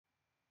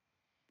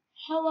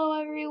Hello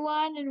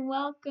everyone and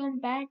welcome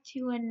back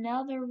to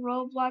another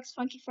Roblox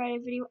Funky Friday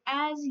video.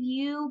 As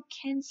you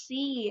can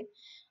see,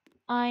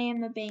 I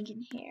am a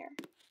bacon hair.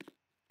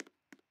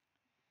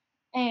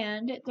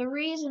 And the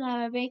reason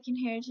I'm a bacon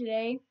hair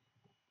today,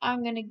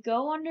 I'm gonna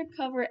go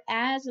undercover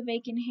as a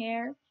bacon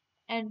hair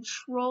and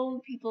troll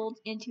people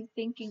into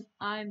thinking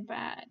I'm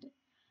bad.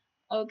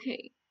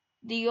 Okay,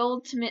 the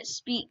ultimate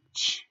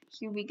speech.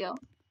 Here we go.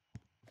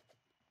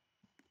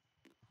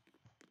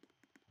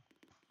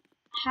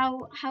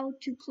 How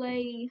to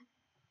play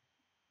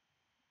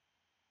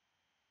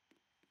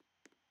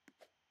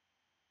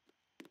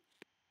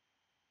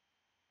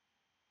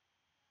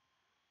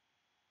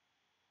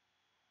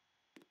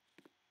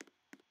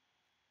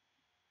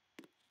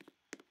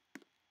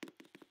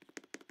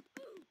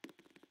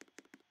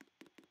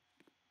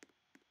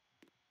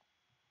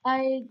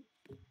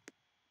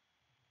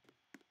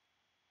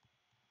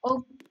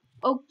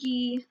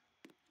Okie.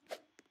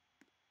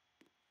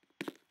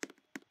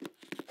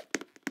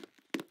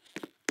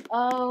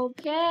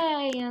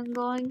 Okay, I'm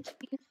going to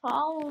be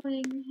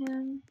following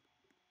him.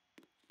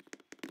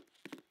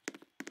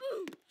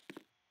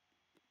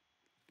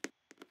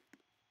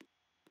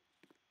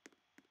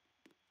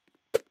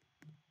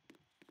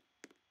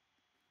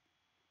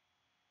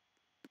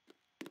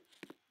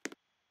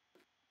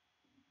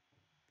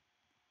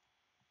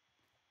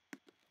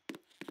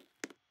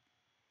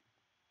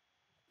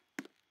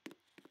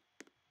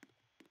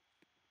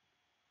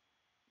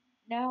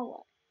 Now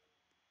what?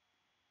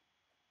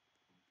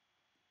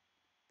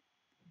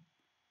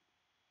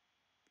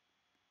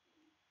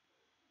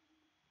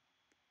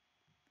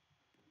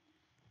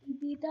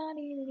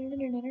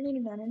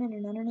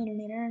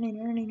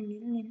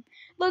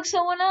 Look,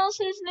 someone else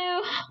is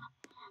new.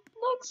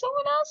 Look,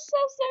 someone else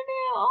says they're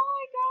new.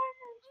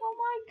 Oh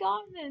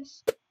my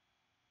goodness.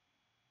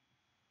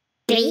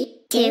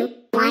 3, 2,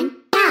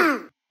 1,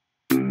 go!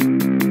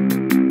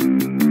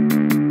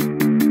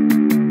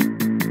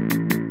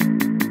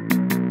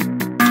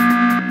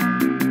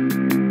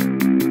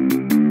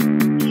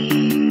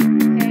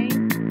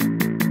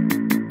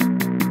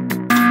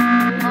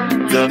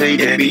 The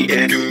baby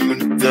and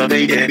Dune, the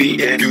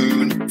baby and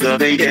Dune, the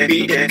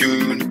baby and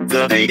Dune,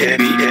 the baby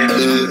and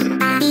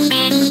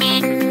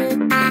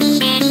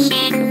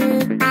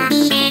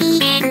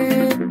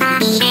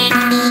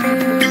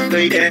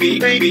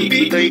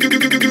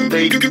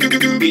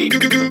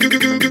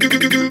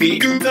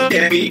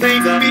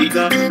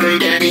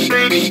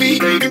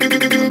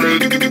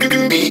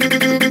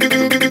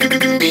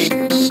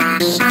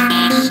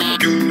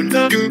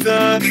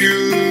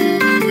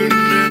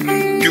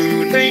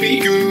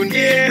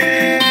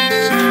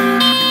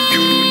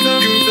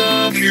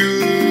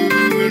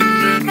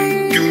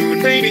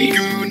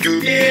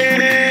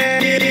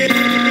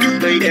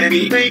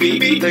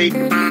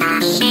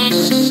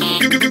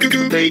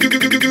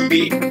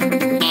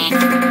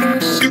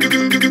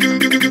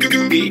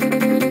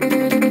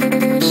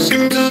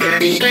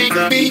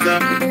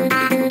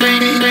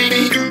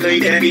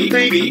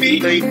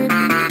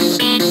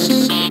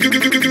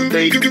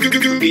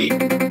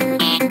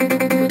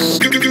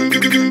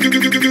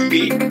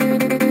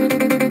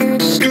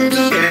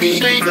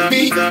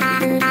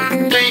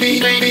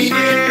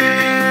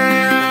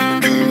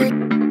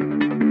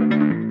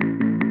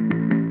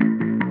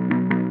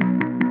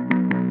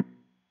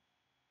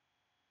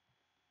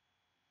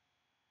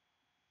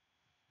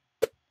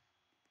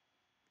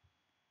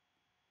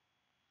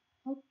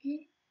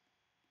Okay.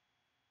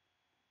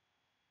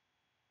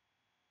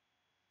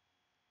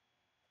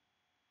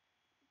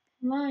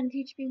 Come on,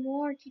 teach me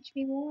more, teach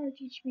me more,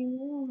 teach me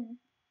more.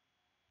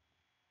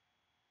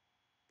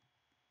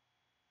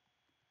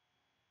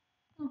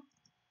 Oh,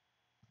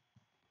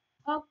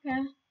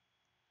 okay.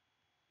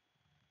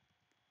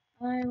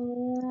 I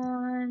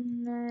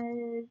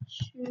wanna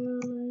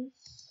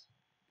choose.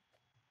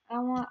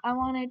 I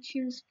wanna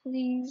choose,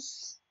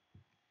 please.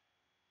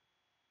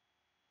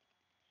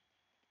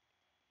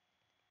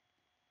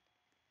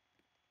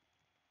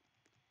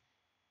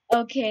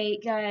 Okay,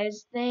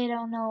 guys, they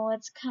don't know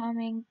what's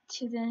coming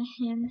to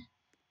him.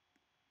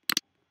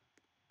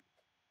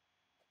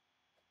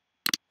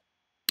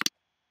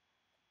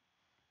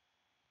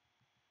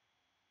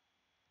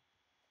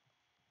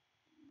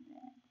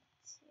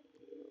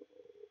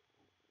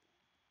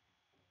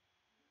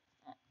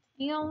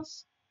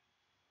 Else.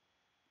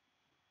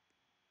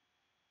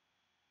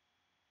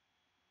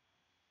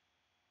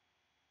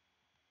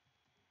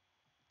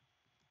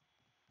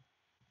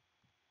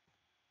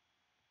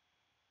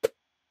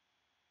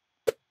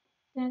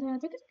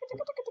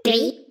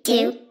 Three,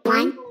 two,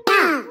 one,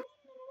 go!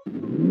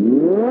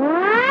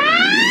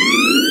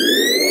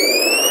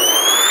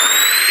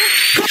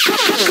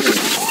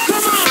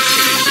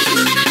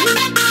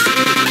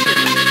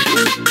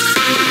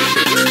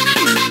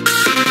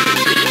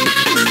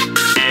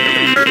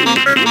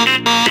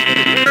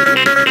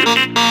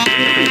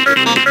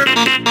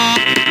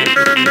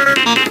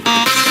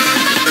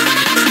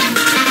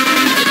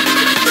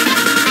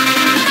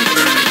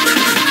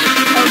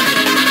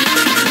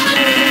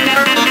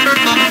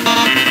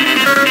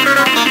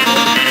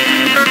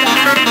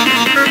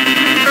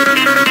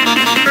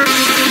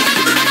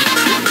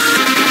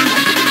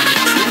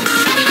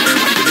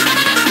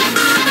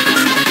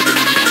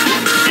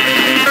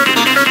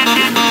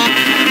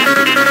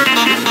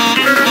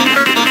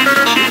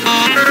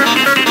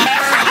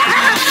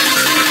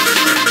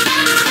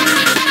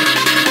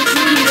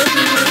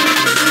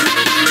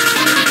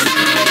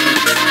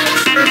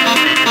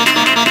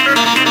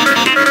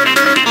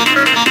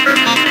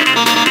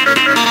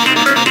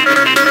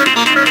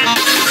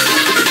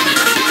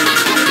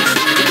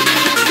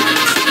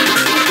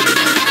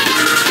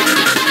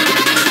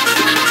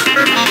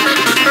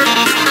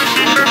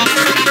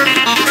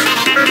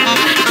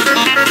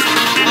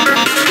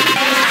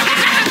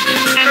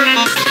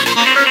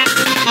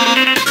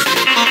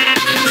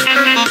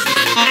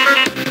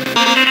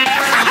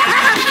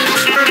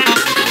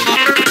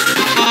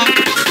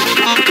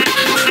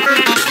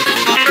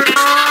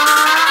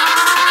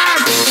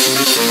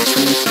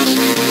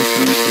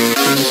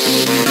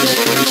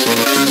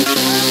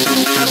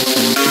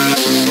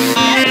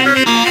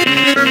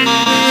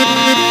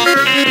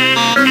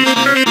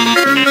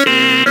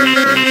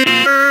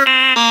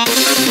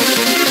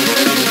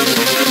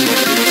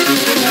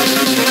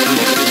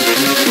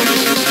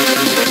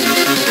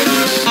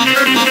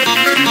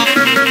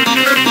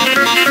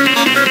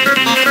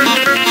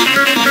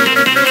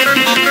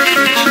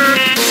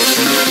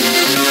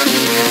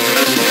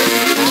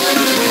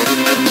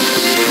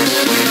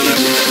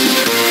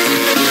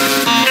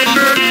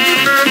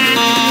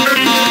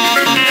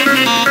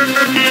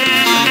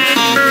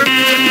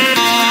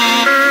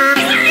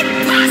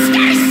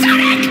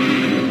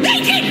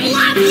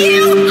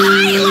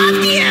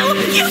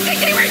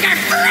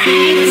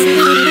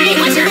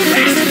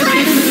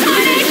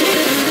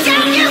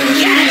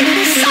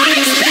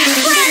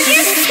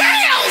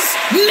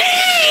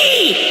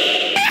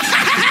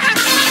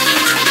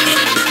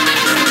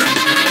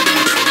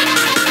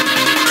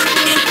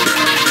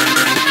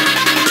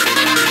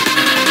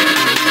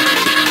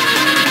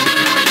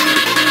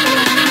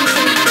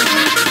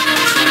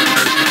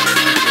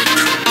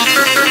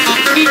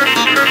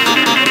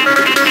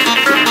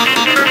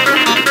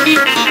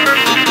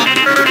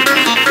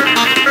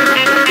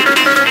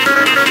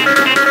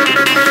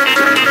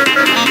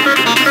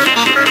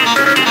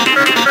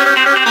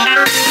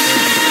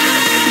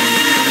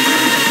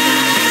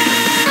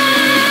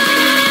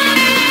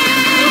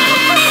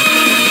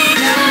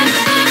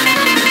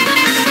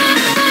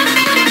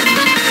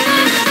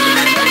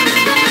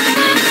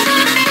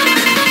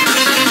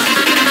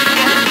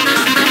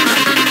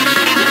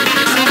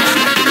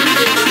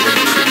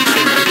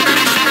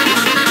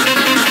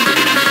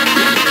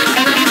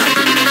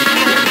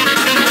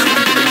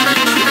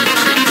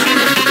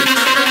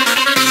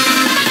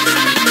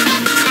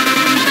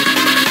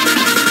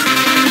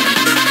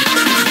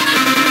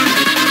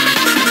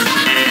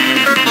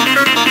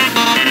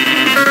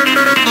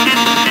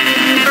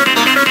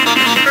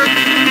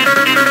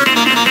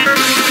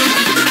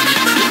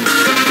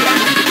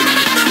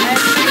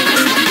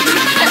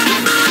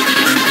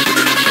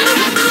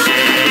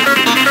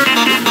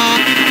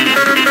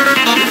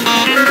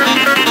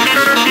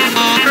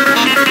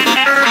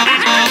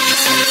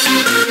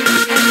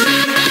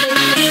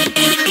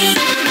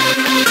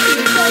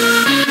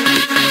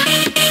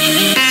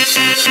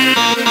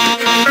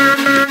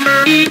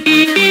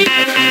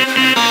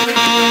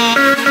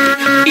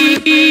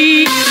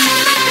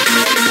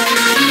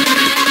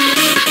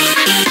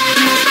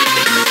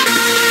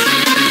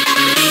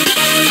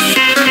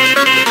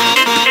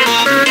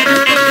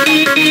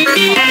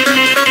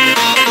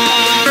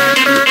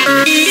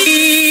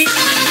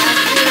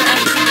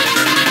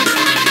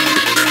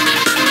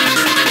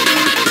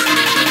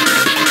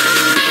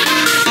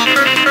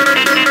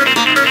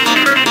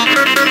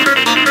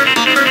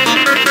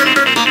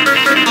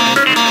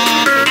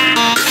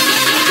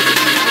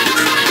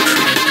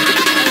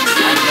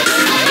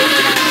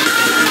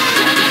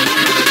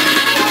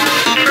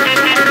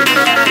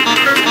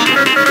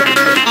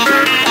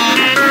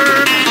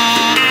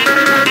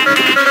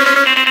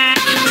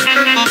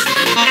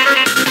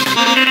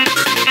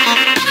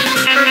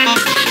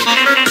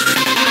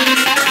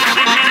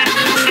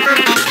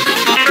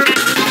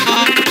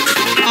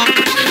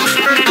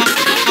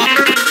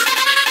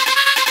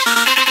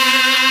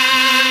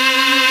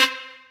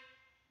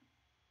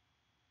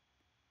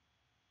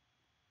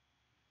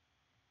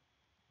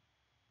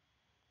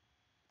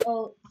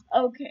 Oh,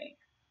 okay.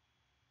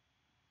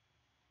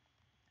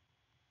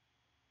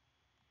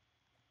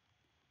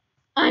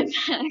 I'm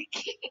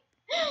hacking.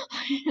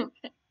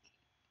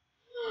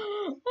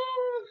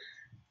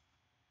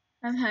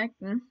 I'm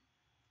hacking.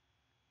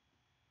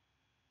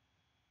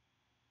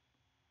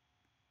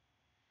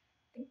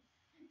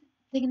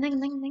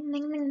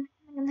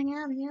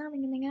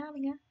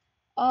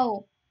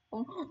 Oh.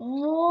 What?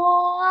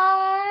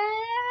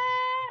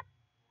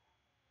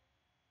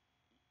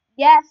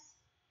 Yes.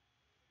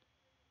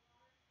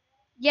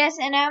 Yes,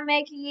 and I'm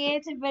making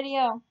it a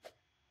video.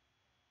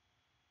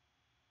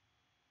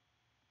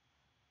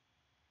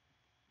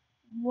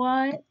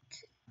 What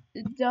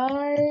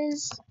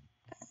does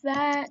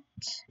that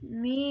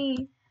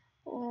mean?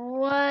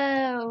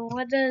 Whoa,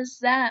 what does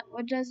that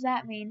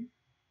mean?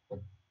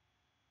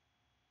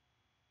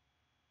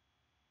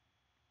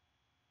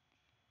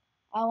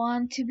 I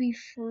want to be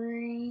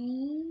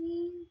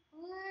free.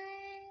 What?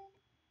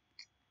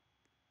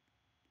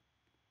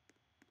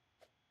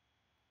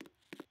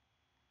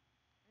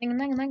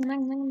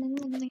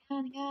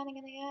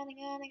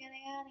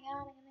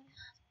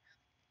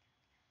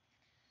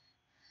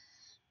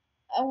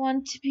 I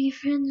want to be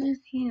friends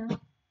with you.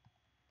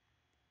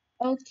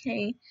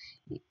 Okay,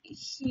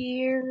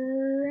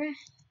 here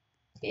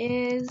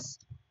is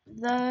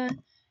the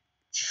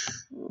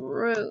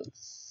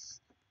truth.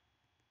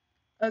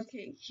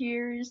 Okay,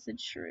 here's the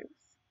truth.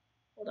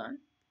 Hold on.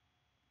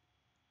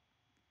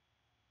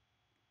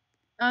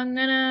 I'm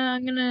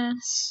gonna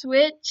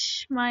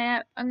switch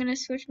my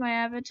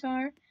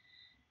avatar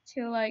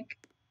to like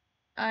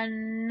a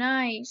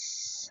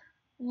nice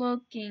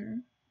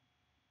looking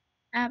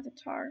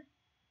avatar.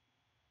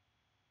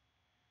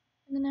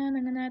 Okay, now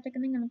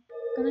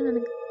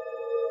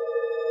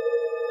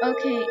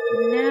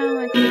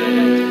I can go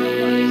back to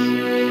Roblox.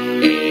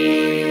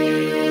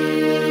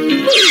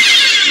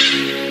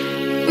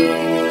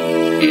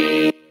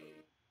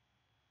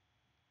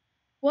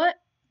 What?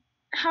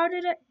 How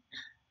did I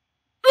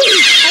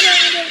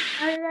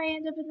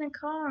end up in the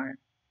car?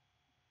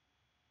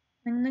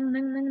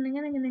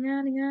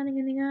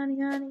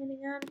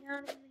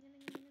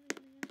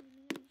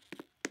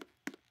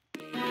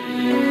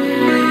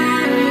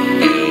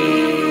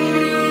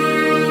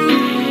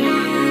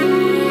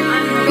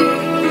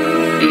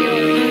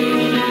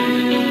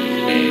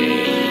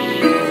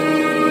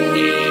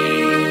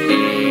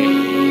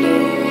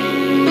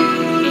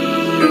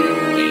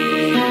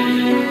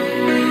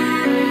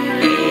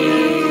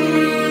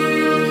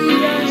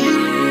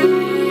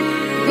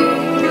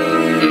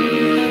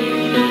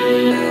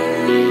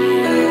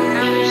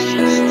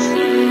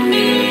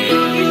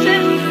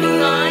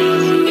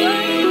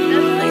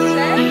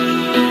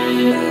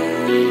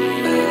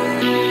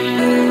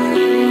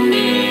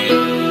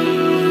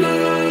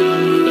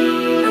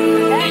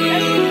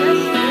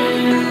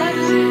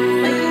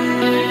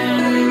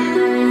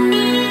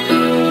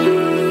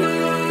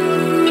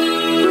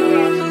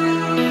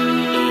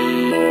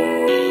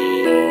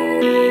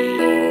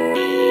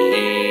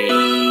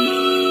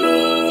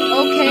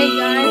 Okay,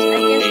 guys, I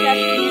guess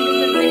that's the end of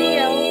the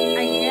video.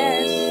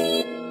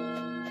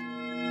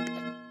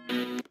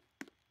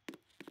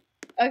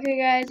 Okay,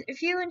 guys,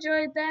 if you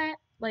enjoyed that,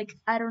 like,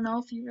 I don't know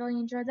if you really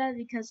enjoyed that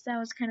because that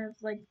was kind of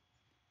like,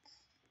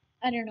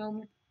 I don't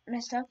know,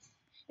 messed up.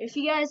 If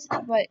you guys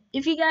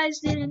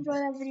did enjoy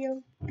that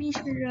video, be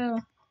sure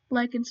to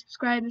like and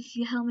subscribe if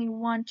you help me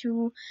want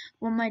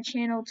my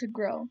channel to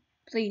grow.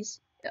 Please,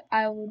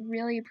 I would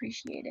really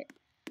appreciate it.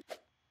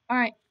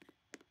 Alright,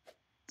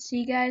 see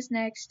you guys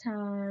next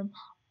time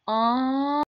on